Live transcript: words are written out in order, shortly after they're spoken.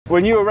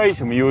When you were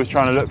racing, were you always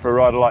trying to look for a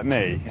rider like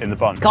me in the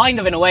bunch? Kind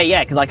of in a way,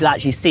 yeah, because I could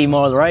actually see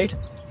more of the road.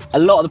 A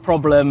lot of the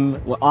problem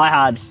I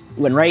had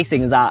when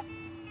racing is that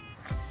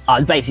I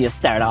was basically just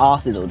staring at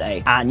arses all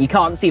day, and you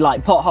can't see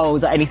like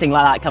potholes or anything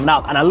like that coming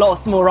up. And a lot of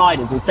small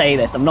riders will say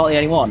this, I'm not the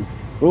only one.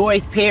 We're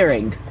always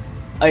peering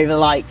over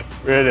like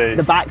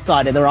the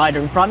backside of the rider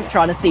in front,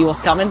 trying to see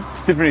what's coming.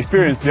 Different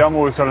experience. See, I'm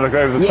always trying to look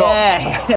over the top. Yeah.